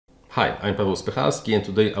Hi, I'm Paweł Spychalski and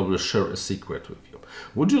today I will share a secret with you.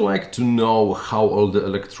 Would you like to know how all the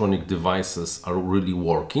electronic devices are really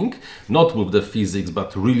working? Not with the physics,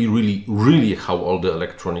 but really how all the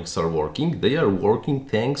electronics are working. They are working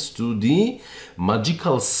thanks to the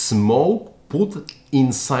magical smoke put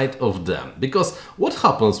inside of them. Because what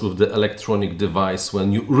happens with the electronic device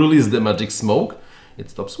when you release the magic smoke? It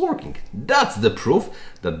stops working. That's the proof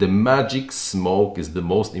that the magic smoke is the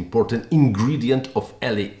most important ingredient of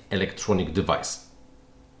any electronic device.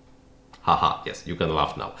 Haha, yes, you can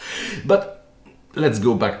laugh now. But let's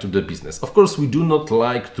go back to the business. Of course, we do not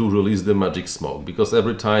like to release the magic smoke, because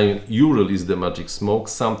every time you release the magic smoke,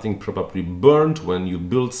 something probably burned when you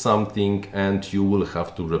build something and you will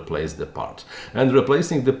have to replace the part. And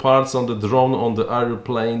replacing the parts on the drone, on the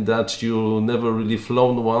airplane that you never really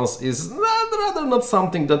flown once is rather not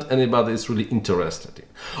something that anybody is really interested in.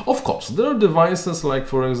 Of course, there are devices like,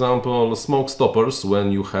 for example, smoke stoppers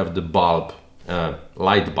when you have the bulb,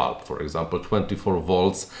 light bulb, for example, 24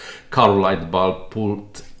 volts car light bulb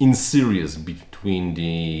put in series between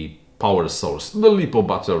the power source, the LiPo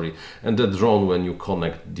battery, and the drone when you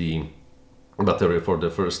connect the battery for the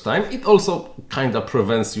first time. It also kind of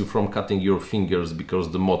prevents you from cutting your fingers,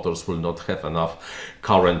 because the motors will not have enough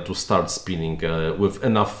current to start spinning with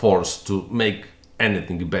enough force to make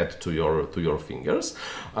anything bad to your fingers.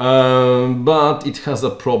 But it has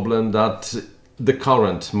a problem that the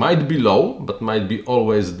current might be low, but might be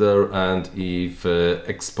always there, and if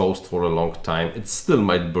exposed for a long time, it still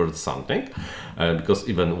might burn something, because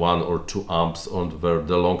even 1 or 2 amps over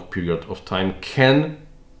the long period of time can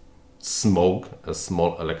smoke a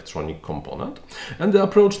small electronic component. And the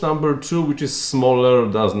approach number 2, which is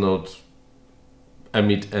smaller, does not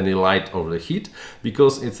emit any light or the heat,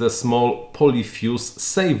 because it's a small polyfuse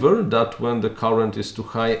saver that when the current is too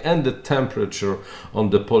high and the temperature on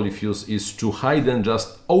the polyfuse is too high, then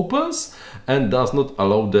just opens and does not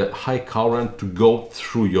allow the high current to go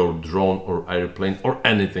through your drone or airplane or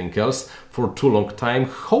anything else for too long time,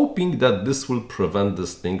 hoping that this will prevent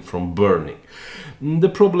this thing from burning. The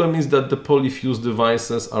problem is that the polyfuse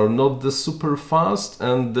devices are not the super fast,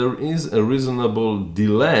 and there is a reasonable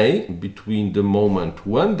delay between the moment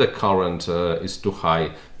when the current is too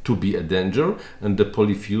high to be a danger and the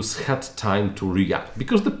polyfuse had time to react,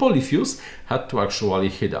 because the polyfuse had to actually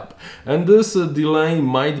heat up. And this delay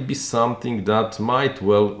might be something that might,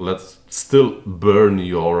 well, let's still burn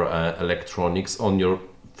your electronics on your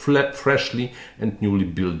freshly and newly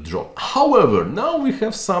built drone. However, now we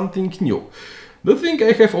have something new. The thing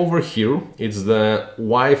I have over here is the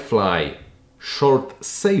ViFly Short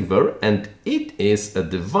Saver, and it is a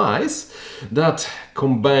device that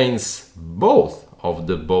combines both of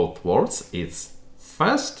the both words. It's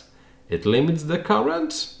fast, it limits the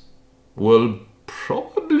current, will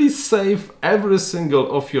probably save every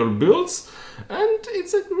single of your builds, and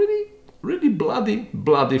it's a really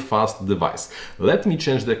bloody fast device. Let me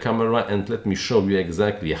change the camera and let me show you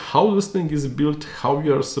exactly how this thing is built, how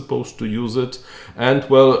you are supposed to use it, and,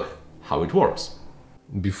 well, how it works.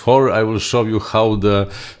 Before I will show you how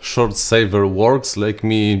the short saver works, let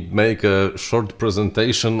me make a short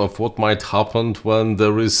presentation of what might happen when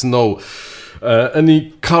there is no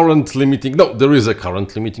any current limiting. No, there is a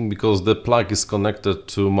current limiting, because the plug is connected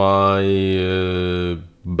to my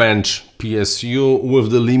bench PSU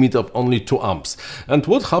with the limit of only 2 amps. And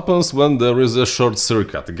what happens when there is a short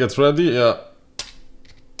circuit? Get ready. Yeah.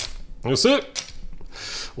 You see?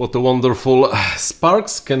 What a wonderful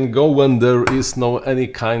sparks can go when there is no any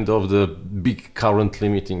kind of the big current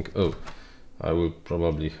limiting. Oh, I will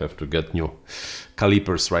probably have to get new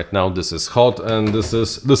calipers right now. This is hot and this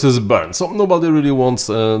is burned, so nobody really wants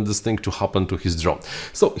this thing to happen to his drone.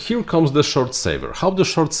 So here comes the short saver. How the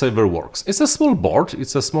short saver works? It's a small board.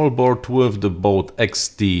 It's a small board with the both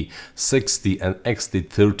XT60 and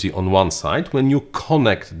XT30 on one side. When you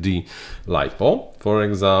connect the LiPo, for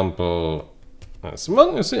example,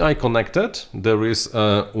 well, you see, I connected. There is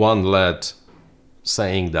one LED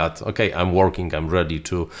saying that, okay, I'm working, I'm ready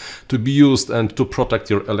to be used and to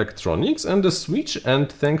protect your electronics, and the switch,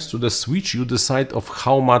 and thanks to the switch you decide of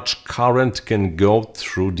how much current can go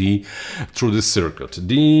through the circuit.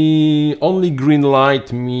 The only green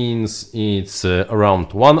light means it's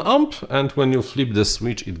around 1 amp, and when you flip the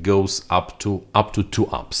switch it goes up to 2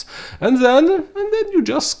 amps. And then you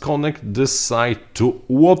just connect this side to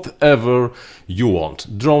whatever you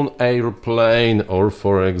want. Drone, airplane, or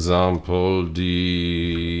for example the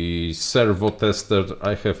servo tester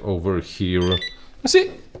I have over here. You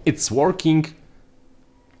see, it's working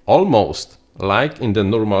almost like in the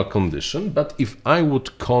normal condition, but if I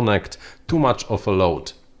would connect too much of a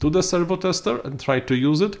load to the servo tester and try to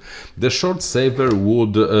use it. The short saver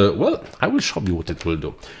would, well, I will show you what it will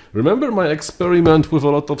do. Remember my experiment with a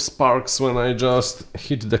lot of sparks when I just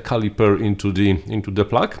hit the caliper into the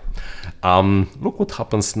plug? Look what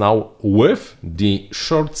happens now with the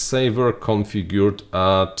short saver configured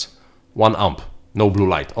at 1 amp. No blue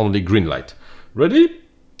light, only green light. Ready?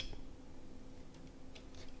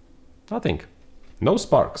 Nothing. No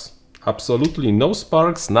sparks. Absolutely no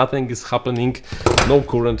sparks, nothing is happening, no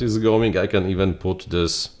current is going. I can even put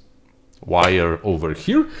this wire over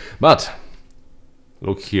here, but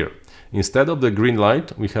look here. Instead of the green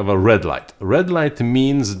light, we have a red light. Red light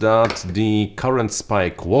means that the current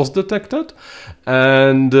spike was detected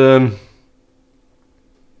and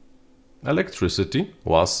electricity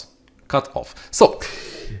was cut off. So,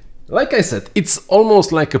 like I said, it's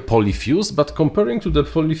almost like a polyfuse, but comparing to the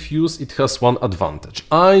polyfuse, it has one advantage.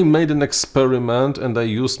 I made an experiment and I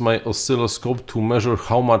used my oscilloscope to measure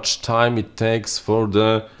how much time it takes for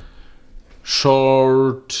the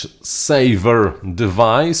short saver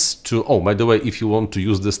device to... Oh, by the way, if you want to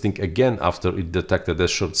use this thing again after it detected a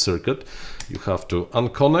short circuit, you have to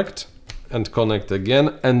unconnect and connect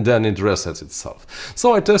again, and then it resets itself.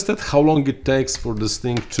 So I tested how long it takes for this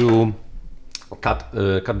thing to cut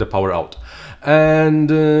the power out, and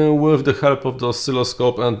with the help of the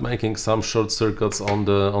oscilloscope and making some short circuits on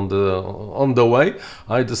the way,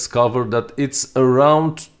 I discovered that it's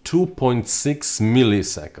around 2.6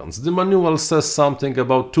 milliseconds. The manual says something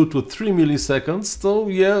about 2 to 3 milliseconds, so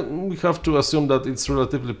yeah, we have to assume that it's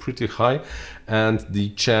relatively pretty high, and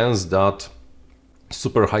the chance that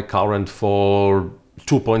super high current for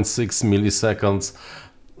 2.6 milliseconds,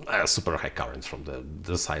 super high current from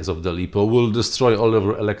the size of the LiPo will destroy all of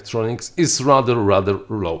our electronics is rather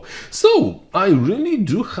low. So I really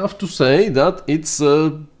do have to say that it's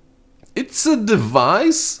a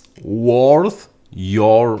device worth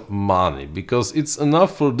your money, because it's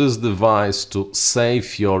enough for this device to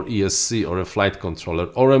save your ESC or a flight controller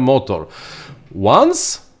or a motor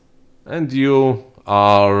once, and you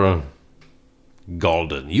are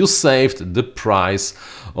golden. You saved the price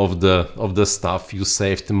of the stuff, you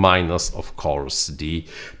saved minus, of course, the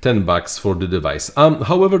 $10 for the device.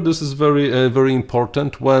 However, this is very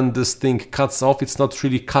important. When this thing cuts off, it's not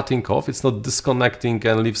really cutting off, it's not disconnecting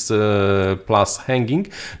and leaves plus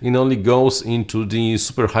hanging. It only goes into the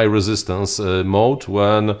super high resistance mode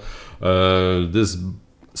when this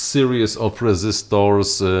series of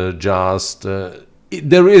resistors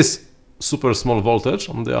there is super small voltage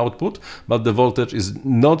on the output, but the voltage is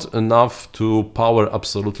not enough to power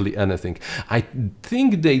absolutely anything. I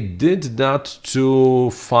think they did that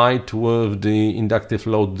to fight with the inductive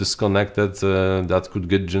load disconnected that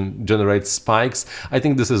could generate spikes. I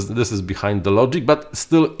think this is behind the logic, but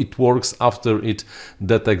still it works. After it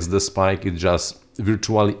detects the spike, it just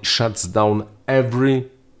virtually shuts down every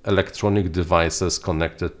electronic devices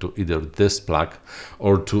connected to either this plug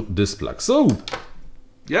or to this plug. So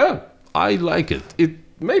yeah, I like it.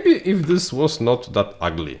 Maybe if this was not that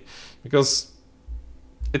ugly, because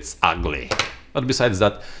it's ugly. But besides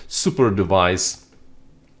that, super device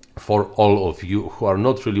for all of you who are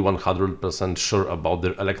not really 100% sure about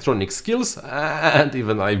their electronic skills, and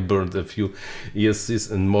even I burned a few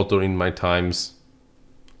ESCs and motor in my times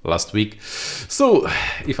last week. So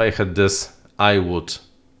if I had this, I would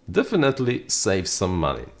definitely save some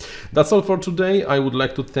money. That's all for today. I would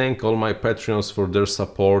like to thank all my Patreons for their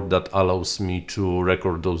support that allows me to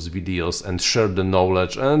record those videos and share the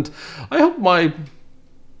knowledge, and I hope my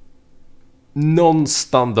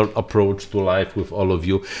non-standard approach to life with all of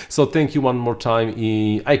you. So thank you one more time.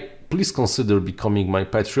 Please consider becoming my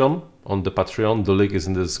Patreon on the Patreon. The link is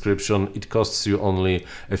in the description. It costs you only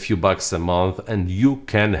a few bucks a month, and you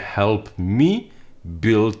can help me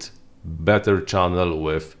build better channel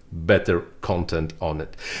with better content on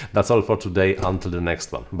it. That's all for today. Until the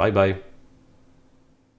next one. Bye bye.